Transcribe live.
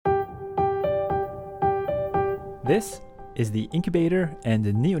This is the Incubator and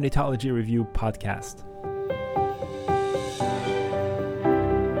the Neonatology Review podcast.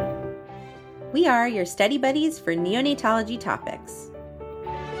 We are your study buddies for neonatology topics.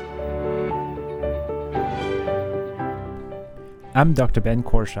 I'm Dr. Ben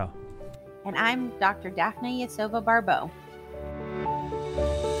Korshaw. And I'm Dr. Daphne Yasova-Barbeau.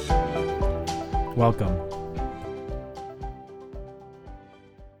 Welcome.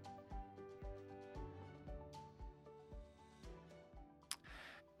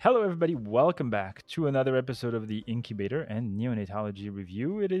 Hello, everybody. Welcome back to another episode of the Incubator and Neonatology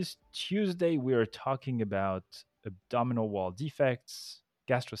Review. It is Tuesday. We are talking about abdominal wall defects,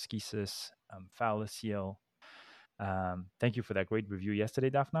 gastroschisis, phalloceal. Thank you for that great review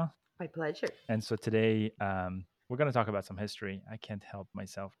yesterday, Daphne. My pleasure. And so today we're going to talk about some history. I can't help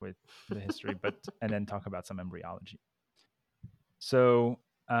myself with the history, and then talk about some embryology. So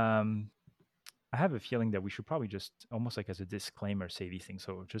I have a feeling that we should probably just almost like as a disclaimer say these things.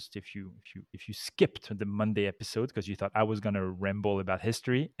 So just if you skipped the Monday episode because you thought I was going to ramble about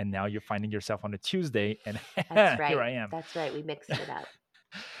history, and now you're finding yourself on a Tuesday, and That's right. Here I am. That's right. We mixed it up.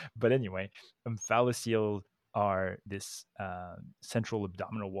 But anyway, phalloceal are this central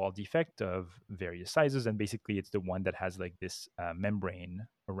abdominal wall defect of various sizes, and basically it's the one that has like this membrane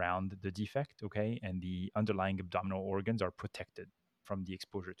around the defect, okay, and the underlying abdominal organs are protected from the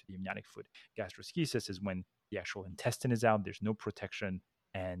exposure to the amniotic fluid. Gastroschisis is when the actual intestine is out, there's no protection,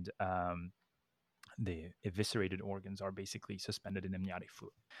 and the eviscerated organs are basically suspended in amniotic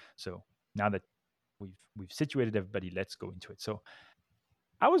fluid. So now that we've situated everybody, let's go into it. So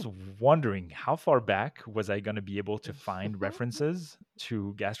I was wondering how far back was I going to be able to find references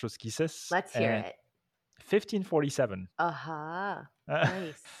to gastroschisis? Let's hear it. 1547. Uh-huh.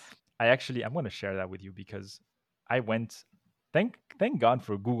 Nice. I'm going to share that with you because I went. Thank God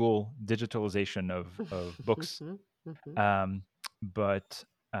for Google digitalization of books. But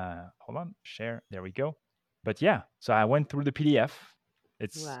hold on, share. There we go. But yeah, so I went through the PDF.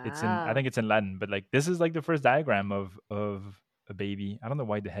 It's in, I think it's in Latin, but like this is like the first diagram of a baby. I don't know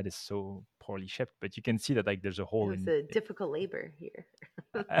why the head is so poorly shaped, but you can see that like there's a hole. It's a difficult labor here.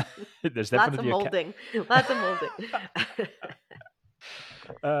 There's definitely lots of molding.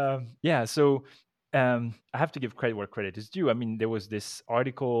 Yeah, so I have to give credit where credit is due. I mean, there was this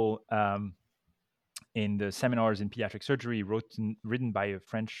article in the seminars in pediatric surgery written by a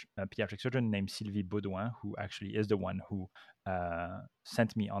French pediatric surgeon named Sylvie Baudouin, who actually is the one who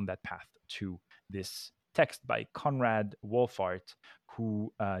sent me on that path to this text by Conrad Wolfart,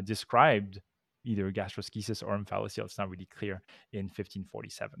 who described either gastroschisis or phalloceal, it's not really clear, in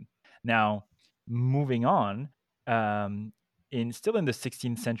 1547. Now, moving on, still in the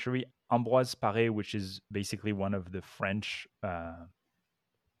 16th century, Ambroise Paré, which is basically one of the French, they're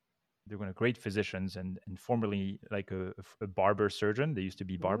great physicians and formerly like a barber surgeon. They used to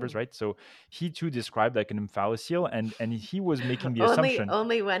be barbers, right? So he too described like an phalloceal, and he was making the assumption.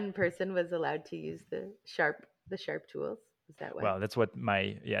 Only one person was allowed to use the sharp tools. Is that why? Well, that's what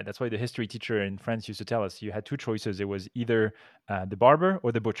that's why the history teacher in France used to tell us. You had two choices. It was either the barber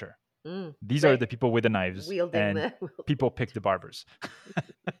or the butcher. These are the people with the knives, and people pick the barbers.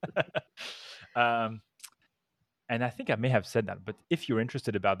 And I think I may have said that, but if you're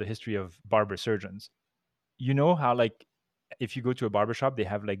interested about the history of barber surgeons, you know how like if you go to a barber shop, they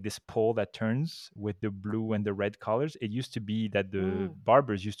have like this pole that turns with the blue and the red collars. It used to be that the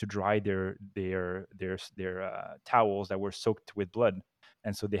barbers used to dry their towels that were soaked with blood,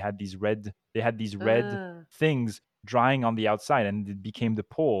 and so they had these red things drying on the outside, and it became the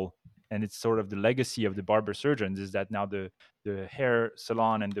pole. And it's sort of the legacy of the barber surgeons is that now the hair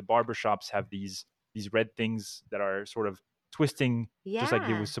salon and the barber shops have these red things that are sort of twisting, just like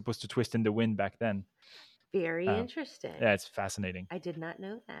they were supposed to twist in the wind back then. Very interesting. Yeah, it's fascinating. I did not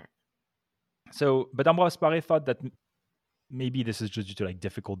know that. So, but Ambroise Paré thought that maybe this is just due to like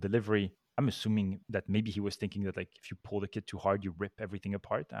difficult delivery. I'm assuming that maybe he was thinking that like if you pull the kid too hard, you rip everything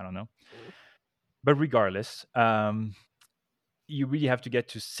apart. I don't know. But regardless, you really have to get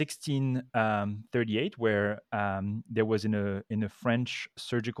to 1638, where there was in a French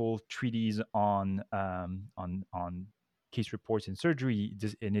surgical treatise on case reports in surgery,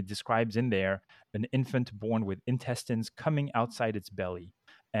 and it describes in there an infant born with intestines coming outside its belly.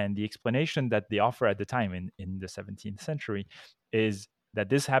 And the explanation that they offer at the time in the 17th century is that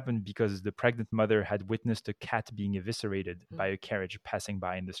this happened because the pregnant mother had witnessed a cat being eviscerated by a carriage passing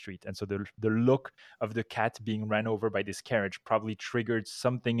by in the street. And so the look of the cat being ran over by this carriage probably triggered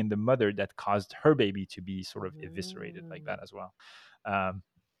something in the mother that caused her baby to be sort of eviscerated like that as well. I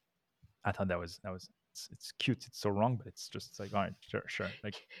thought that was it's cute. It's so wrong, but it's just like, all right, sure.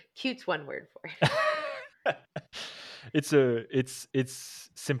 Like cute's one word for it. it's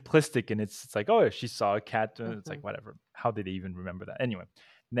simplistic, and it's like, oh, she saw a cat, and it's Mm-hmm. like, whatever. How did they even remember that? Anyway,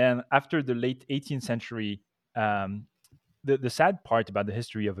 then after the late 18th century, um, the sad part about the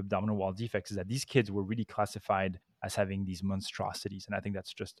history of abdominal wall defects is that these kids were really classified as having these monstrosities, and I think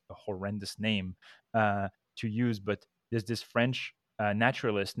that's just a horrendous name to use. But there's this French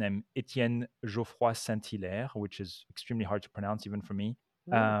naturalist named Etienne Geoffroy Saint-Hilaire, which is extremely hard to pronounce even for me.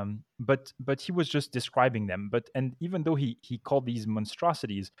 Mm. But he was just describing them. And even though he called these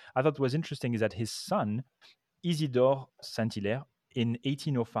monstrosities, I thought what was interesting is that his son Isidore Saint-Hilaire in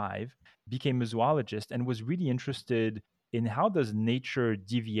 1805 became a zoologist and was really interested in how does nature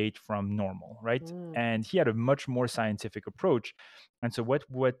deviate from normal, right? Mm. And he had a much more scientific approach. And so what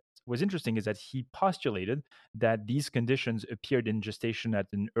was interesting is that he postulated that these conditions appeared in gestation at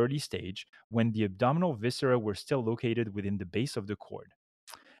an early stage when the abdominal viscera were still located within the base of the cord.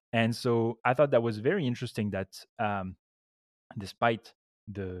 And so I thought that was very interesting that despite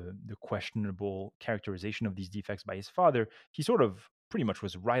the questionable characterization of these defects by his father, he sort of pretty much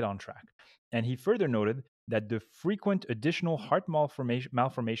was right on track. And he further noted that the frequent additional heart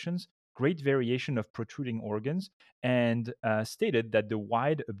malformations, great variation of protruding organs, and stated that the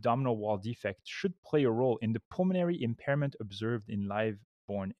wide abdominal wall defect should play a role in the pulmonary impairment observed in live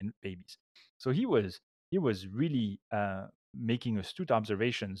born babies. So he was really making astute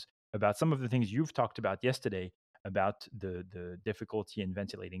observations about some of the things you've talked about yesterday about the difficulty in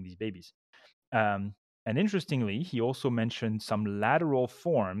ventilating these babies. And interestingly, he also mentioned some lateral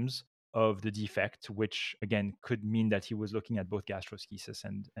forms of the defect, which again could mean that he was looking at both gastroschisis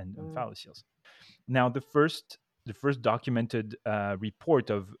and Mm. omphalocele. Now, the first documented report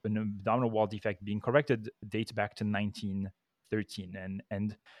of an abdominal wall defect being corrected dates back to 1913,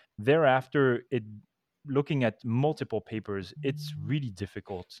 and thereafter it looking at multiple papers, it's really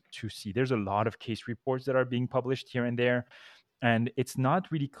difficult to see. There's a lot of case reports that are being published here and there, and it's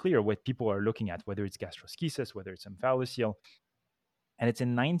not really clear what people are looking at, whether it's gastroschisis, whether it's omphalocele. And it's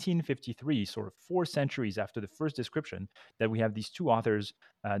in 1953, sort of 4 centuries after the first description, that we have these two authors,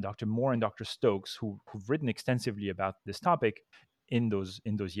 Dr. Moore and Dr. Stokes, who've written extensively about this topic in those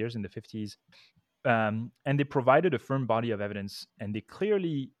years, in the 50s. And they provided a firm body of evidence, and they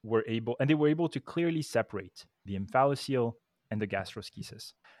were able to clearly separate the omphalocele and the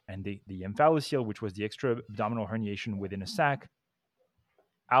gastroschisis. And the omphalocele, which was the extra abdominal herniation within a sac,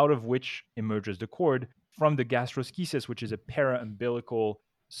 out of which emerges the cord, from the gastroschisis, which is a para-umbilical,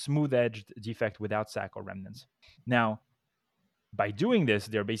 smooth-edged defect without sac or remnants. Now, by doing this,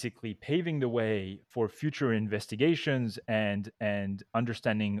 they're basically paving the way for future investigations and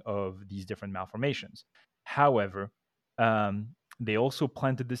understanding of these different malformations. However, they also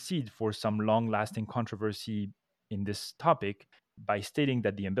planted the seed for some long-lasting controversy in this topic by stating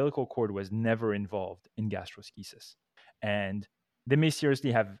that the umbilical cord was never involved in gastroschisis. And they may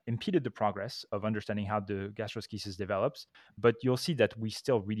seriously have impeded the progress of understanding how the gastroschisis develops, but you'll see that we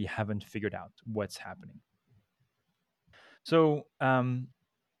still really haven't figured out what's happening. So,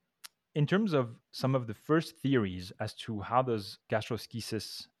 in terms of some of the first theories as to how does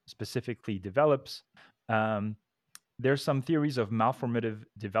gastroschisis specifically develops, there's some theories of malformative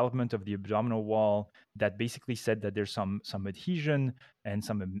development of the abdominal wall that basically said that there's some adhesion and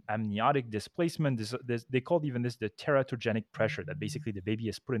some amniotic displacement. They called even this the teratogenic pressure, that basically the baby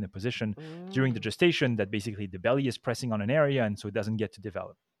is put in a position during the gestation that basically the belly is pressing on an area, and so it doesn't get to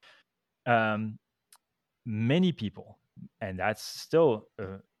develop. Many people, and that's still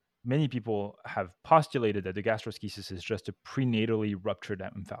many people have postulated that the gastroschisis is just a prenatally ruptured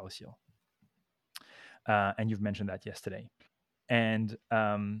omphalocele. And you've mentioned that yesterday. And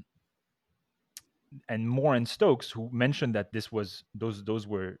Moore and Stokes, who mentioned that this was those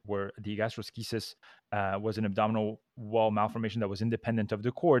were the gastroschisis was an abdominal wall malformation that was independent of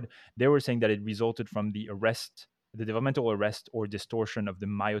the cord. They were saying that it resulted from the developmental arrest or distortion of the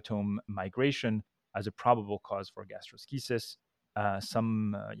myotome migration as a probable cause for gastroschisis.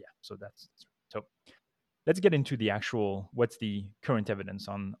 So that's so. Let's get into the actual what's the current evidence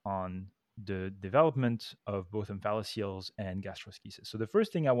on the development of both omphalocele and gastroschisis. So the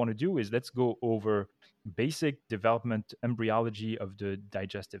first thing I want to do is let's go over basic development embryology of the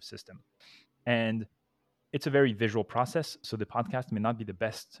digestive system. And it's a very visual process, so the podcast may not be the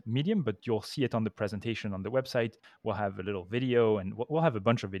best medium, but you'll see it on the presentation on the website. We'll have a little video, and we'll have a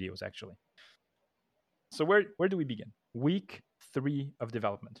bunch of videos actually. So where do we begin? Week 3 of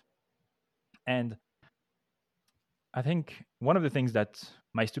development. And I think one of the things that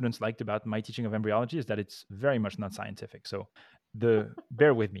my students liked about my teaching of embryology is that it's very much not scientific. So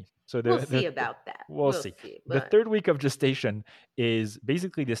bear with me. So We'll see about that. We'll see. The But third week of gestation is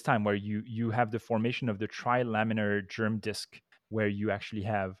basically this time where you have the formation of the trilaminar germ disc, where you actually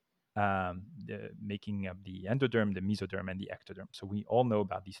have the making of the endoderm, the mesoderm, and the ectoderm. So we all know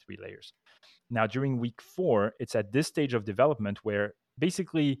about these three layers. Now, during week 4, it's at this stage of development where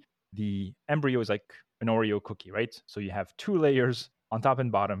basically the embryo is like an Oreo cookie, right? So you have 2 layers on top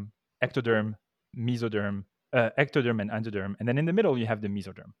and bottom, ectoderm, mesoderm, ectoderm and endoderm, and then in the middle you have the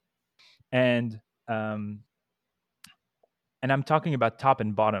mesoderm. And I'm talking about top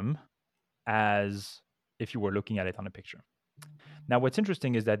and bottom as if you were looking at it on a picture. Now, what's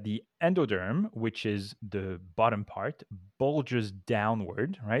interesting is that the endoderm, which is the bottom part, bulges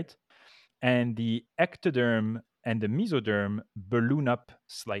downward, right? And the ectoderm and the mesoderm balloon up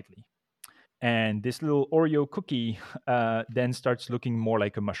slightly. And this little Oreo cookie then starts looking more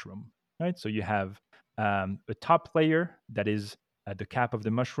like a mushroom, right? So you have a top layer that is the cap of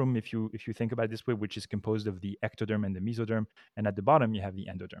the mushroom, if you think about it this way, which is composed of the ectoderm and the mesoderm, and at the bottom you have the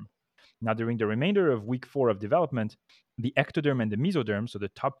endoderm. Now, during the remainder of week 4 of development, the ectoderm and the mesoderm, so the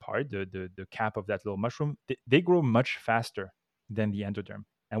top part, the cap of that little mushroom, they grow much faster than the endoderm.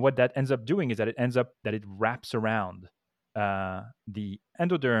 And what that ends up doing is that it wraps around the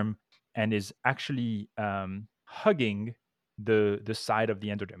endoderm and is actually hugging the side of the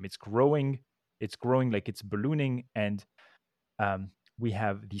endoderm. It's growing like it's ballooning, and we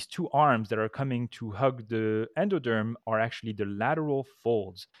have these 2 arms that are coming to hug the endoderm are actually the lateral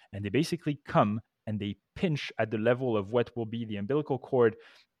folds, and they basically come and they pinch at the level of what will be the umbilical cord,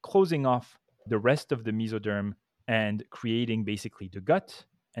 closing off the rest of the mesoderm and creating basically the gut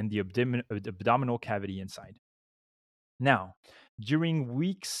and the abdominal cavity inside. Now, during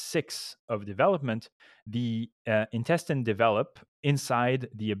week 6 of development, the intestine develop inside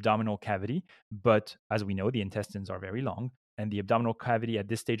the abdominal cavity, but as we know, the intestines are very long, and the abdominal cavity at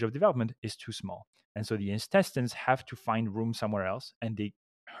this stage of development is too small. And so the intestines have to find room somewhere else, and they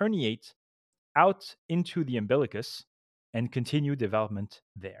herniate out into the umbilicus and continue development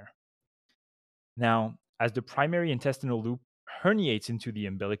there. Now, as the primary intestinal loop herniates into the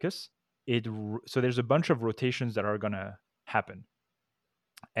umbilicus, so there's a bunch of rotations that are going to happen.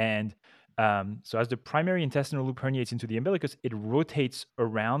 And so as the primary intestinal loop herniates into the umbilicus, it rotates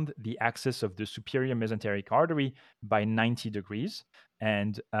around the axis of the superior mesenteric artery by 90 degrees.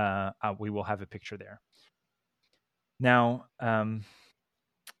 And we will have a picture there. Now, I'm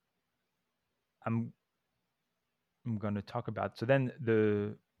going to talk about, so then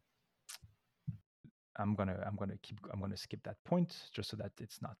I'm going to skip that point just so that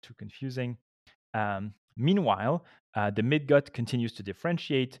it's not too confusing. Meanwhile, the midgut continues to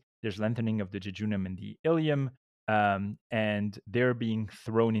differentiate. There's lengthening of the jejunum and the ileum, and they're being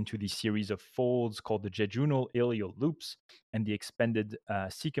thrown into these series of folds called the jejunal ileal loops, and the expanded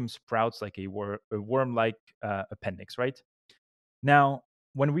cecum sprouts like a worm-like appendix, right? Now,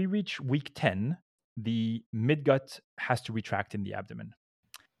 when we reach week 10, the midgut has to retract in the abdomen.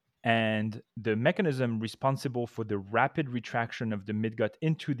 And the mechanism responsible for the rapid retraction of the midgut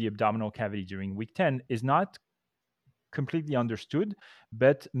into the abdominal cavity during week 10 is not completely understood,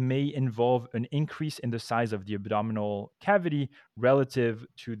 but may involve an increase in the size of the abdominal cavity relative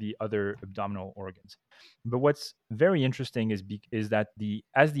to the other abdominal organs. But what's very interesting is that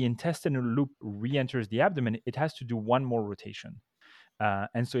as the intestinal loop re-enters the abdomen, it has to do one more rotation.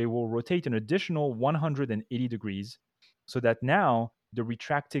 And so it will rotate an additional 180 degrees, so that now the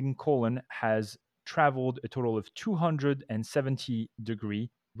retracting colon has traveled a total of 270 degrees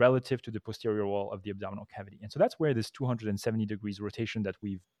relative to the posterior wall of the abdominal cavity. And so that's where this 270 degrees rotation that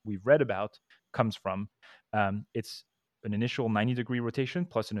we've read about comes from. It's an initial 90-degree rotation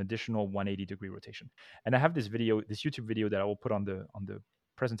plus an additional 180-degree rotation. And I have this YouTube video that I will put on the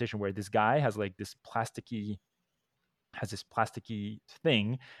presentation, where this guy has like this plasticky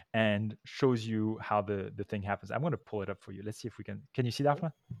thing and shows you how the thing happens. I'm going to pull it up for you. Let's see if we can you see that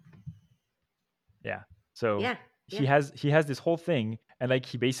one? Yeah. So yeah. he has this whole thing, and like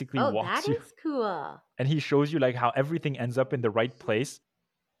he basically walks you. That is cool. And he shows you like how everything ends up in the right place.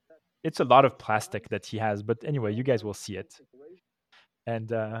 It's a lot of plastic that he has, but anyway, you guys will see it.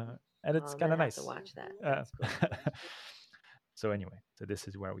 And it's kind of nice to watch that. That's cool. So anyway, so this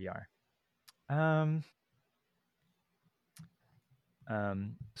is where we are.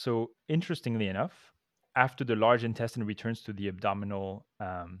 So interestingly enough, after the large intestine returns to the abdominal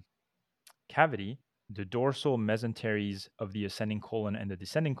cavity, the dorsal mesenteries of the ascending colon and the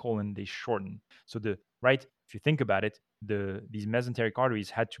descending colon, they shorten. So if you think about it, these mesenteric arteries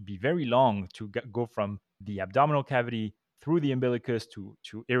had to be very long to go from the abdominal cavity through the umbilicus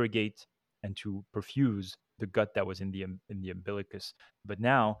to irrigate and to perfuse the gut that was in the umbilicus. But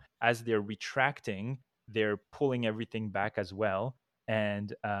now, as they're retracting, they're pulling everything back as well,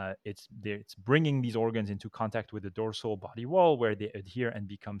 and it's bringing these organs into contact with the dorsal body wall, where they adhere and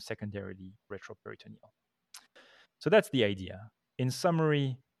become secondarily retroperitoneal. So that's the idea. In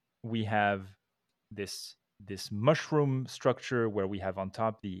summary, we have this mushroom structure where we have on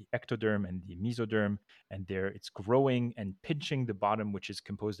top the ectoderm and the mesoderm, and there it's growing and pinching the bottom, which is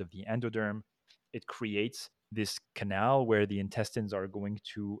composed of the endoderm. It creates this canal where the intestines are going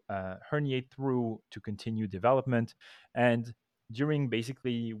to herniate through to continue development. And during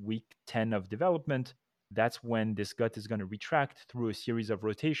basically week 10 of development, that's when this gut is going to retract through a series of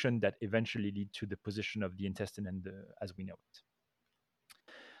rotation that eventually lead to the position of the intestine and as we know it.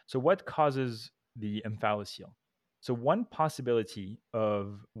 So what causes the omphalocele? So one possibility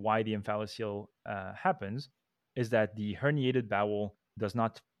of why the omphalocele happens is that the herniated bowel does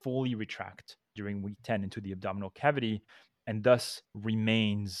not fully retract during week 10 into the abdominal cavity and thus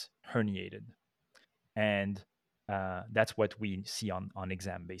remains herniated. And that's what we see on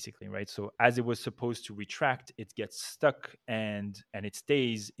exam, basically, right? So as it was supposed to retract, it gets stuck and it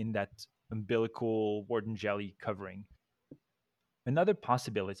stays in that umbilical Wharton jelly covering. Another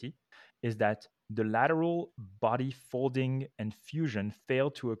possibility is that the lateral body folding and fusion fail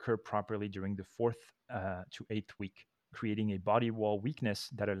to occur properly during the 4th to 8th week, creating a body wall weakness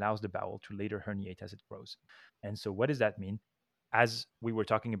that allows the bowel to later herniate as it grows. And so what does that mean? As we were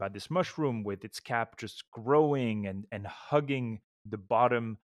talking about this mushroom with its cap just growing and hugging the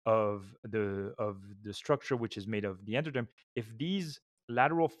bottom of the structure, which is made of the endoderm, if these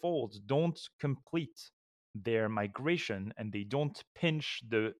lateral folds don't complete their migration and they don't pinch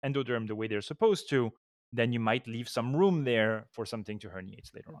the endoderm the way they're supposed to, then you might leave some room there for something to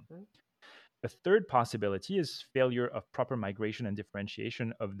herniate later on. A third possibility is failure of proper migration and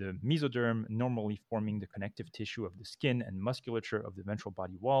differentiation of the mesoderm, normally forming the connective tissue of the skin and musculature of the ventral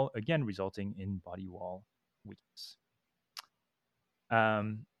body wall, again resulting in body wall weakness.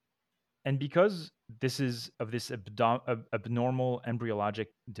 And because this is of this abnormal embryologic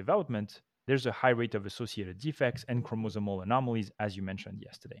development, there's a high rate of associated defects and chromosomal anomalies, as you mentioned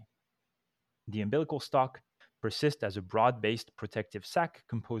yesterday. The umbilical stalk persists as a broad-based protective sac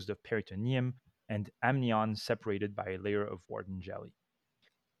composed of peritoneum and amnion separated by a layer of Wharton jelly.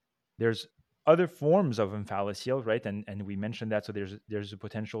 There's other forms of omphalocele, right? And we mentioned that. So there's a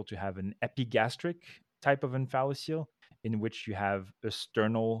potential to have an epigastric type of omphalocele in which you have a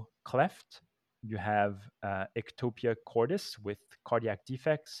sternal cleft, you have ectopia cordis with cardiac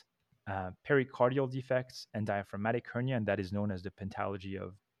defects, pericardial defects, and diaphragmatic hernia, and that is known as the pentalogy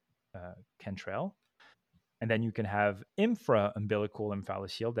of Cantrell. And then you can have infra-umbilical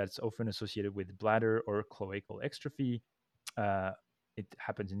omphalocele that's often associated with bladder or cloacal exstrophy. It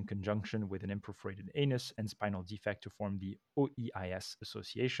happens in conjunction with an imperforated anus and spinal defect to form the OEIS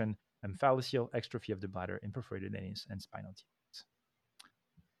association, omphalocele, exstrophy of the bladder, imperforated anus, and spinal defects.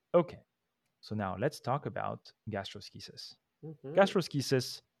 Okay, so now let's talk about gastroschisis.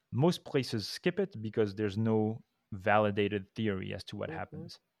 Gastroschisis, most places skip it because there's no validated theory as to what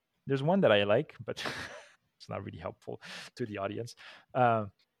happens. There's one that I like, but it's not really helpful to the audience.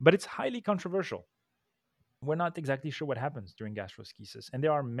 But it's highly controversial. We're not exactly sure what happens during gastroschisis. And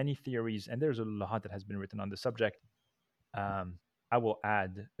there are many theories, and there's a lot that has been written on the subject. I will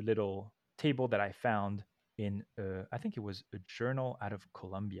add a little table that I found in, I think it was a journal out of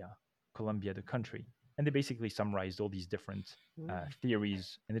Colombia, the country. And they basically summarized all these different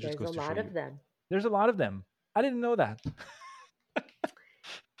theories. And it just goes to show you. There's a lot of them. There's a lot of them. I didn't know that.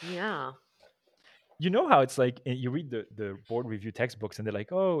 Yeah. You know how it's like you read the board review textbooks and they're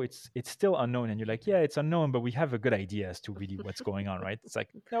like, oh, it's still unknown. And you're like, yeah, it's unknown, but we have a good idea as to really what's going on, right? It's like,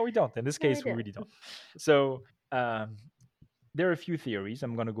 no, we don't. In this case, we really don't. So there are a few theories.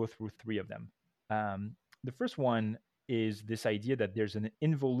 I'm going to go through 3 of them. The first one is this idea that there's an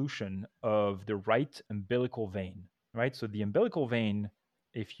involution of the right umbilical vein, right? So the umbilical vein,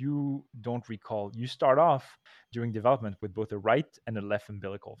 if you don't recall, you start off during development with both a right and a left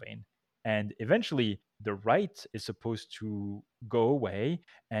umbilical vein. And eventually, the right is supposed to go away,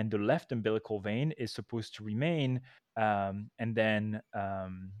 and the left umbilical vein is supposed to remain, and then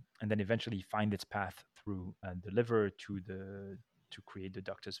eventually find its path through the liver to create the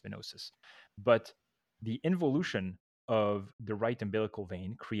ductus venosus. But the involution of the right umbilical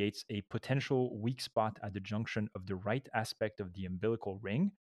vein creates a potential weak spot at the junction of the right aspect of the umbilical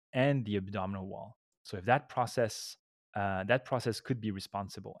ring and the abdominal wall. So if that process could be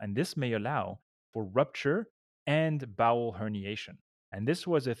responsible, and this may allow for rupture and bowel herniation. And this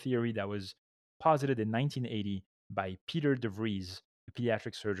was a theory that was posited in 1980 by Peter de Vries, a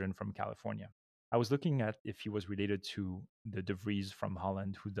pediatric surgeon from California. I was looking at if he was related to the De Vries from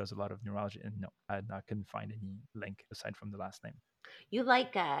Holland, who does a lot of neurology, and no, I couldn't find any link aside from the last name. You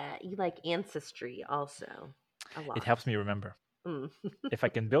like ancestry also a lot. It helps me remember. Mm. If I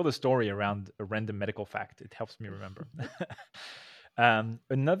can build a story around a random medical fact, it helps me remember.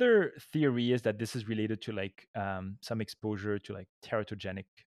 Another theory is that this is related to like some exposure to like teratogenic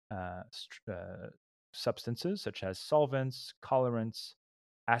substances such as solvents, colorants,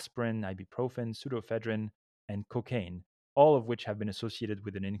 aspirin, ibuprofen, pseudoephedrine, and cocaine, all of which have been associated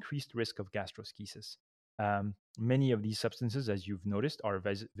with an increased risk of gastroschisis. Many of these substances, as you've noticed, are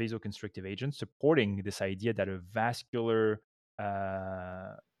vasoconstrictive agents, supporting this idea that a vascular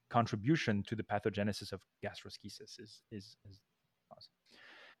contribution to the pathogenesis of gastroschisis is cause.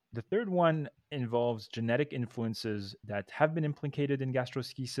 The third one involves genetic influences that have been implicated in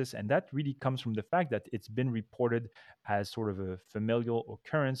gastroschisis, and that really comes from the fact that it's been reported as sort of a familial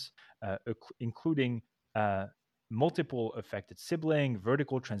occurrence, including multiple affected sibling,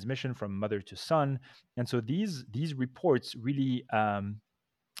 vertical transmission from mother to son, and so these reports really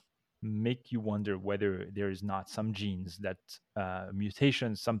make you wonder whether there is not some genes that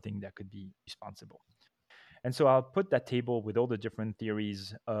mutation, something that could be responsible. And so I'll put that table with all the different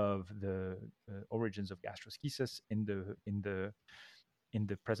theories of the origins of gastroschisis in the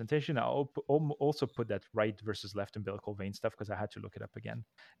presentation. I'll also put that right versus left umbilical vein stuff because I had to look it up again.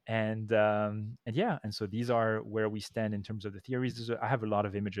 And so these are where we stand in terms of the theories. I have a lot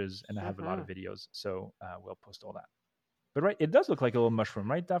of images and I have a lot of videos, so we'll post all that. But right, it does look like a little mushroom,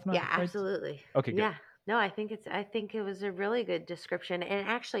 right, Daphne? Yeah, Right? absolutely. Okay, good. Yeah. No, I think it was a really good description. And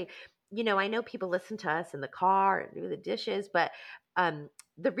actually, I know people listen to us in the car and do the dishes, but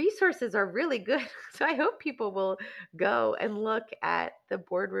the resources are really good. So I hope people will go and look at the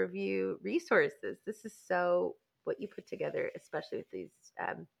board review resources. This is so what you put together, especially with these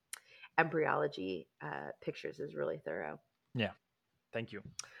embryology pictures, is really thorough. Yeah. Thank you.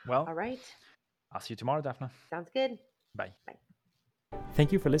 Well, all right. I'll see you tomorrow, Daphne. Sounds good. Bye. Bye.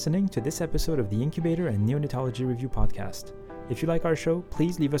 Thank you for listening to this episode of the Incubator and Neonatology Review podcast. If you like our show,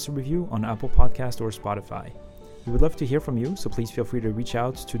 please leave us a review on Apple Podcast or Spotify. We would love to hear from you, so please feel free to reach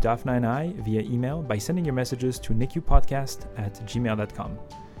out to Daphne and I via email by sending your messages to nicupodcast@gmail.com.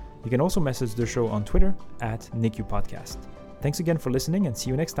 You can also message the show on Twitter @NICUPodcast. Thanks again for listening and see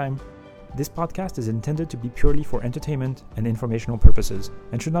you next time. This podcast is intended to be purely for entertainment and informational purposes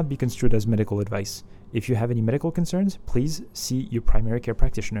and should not be construed as medical advice. If you have any medical concerns, please see your primary care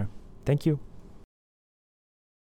practitioner. Thank you.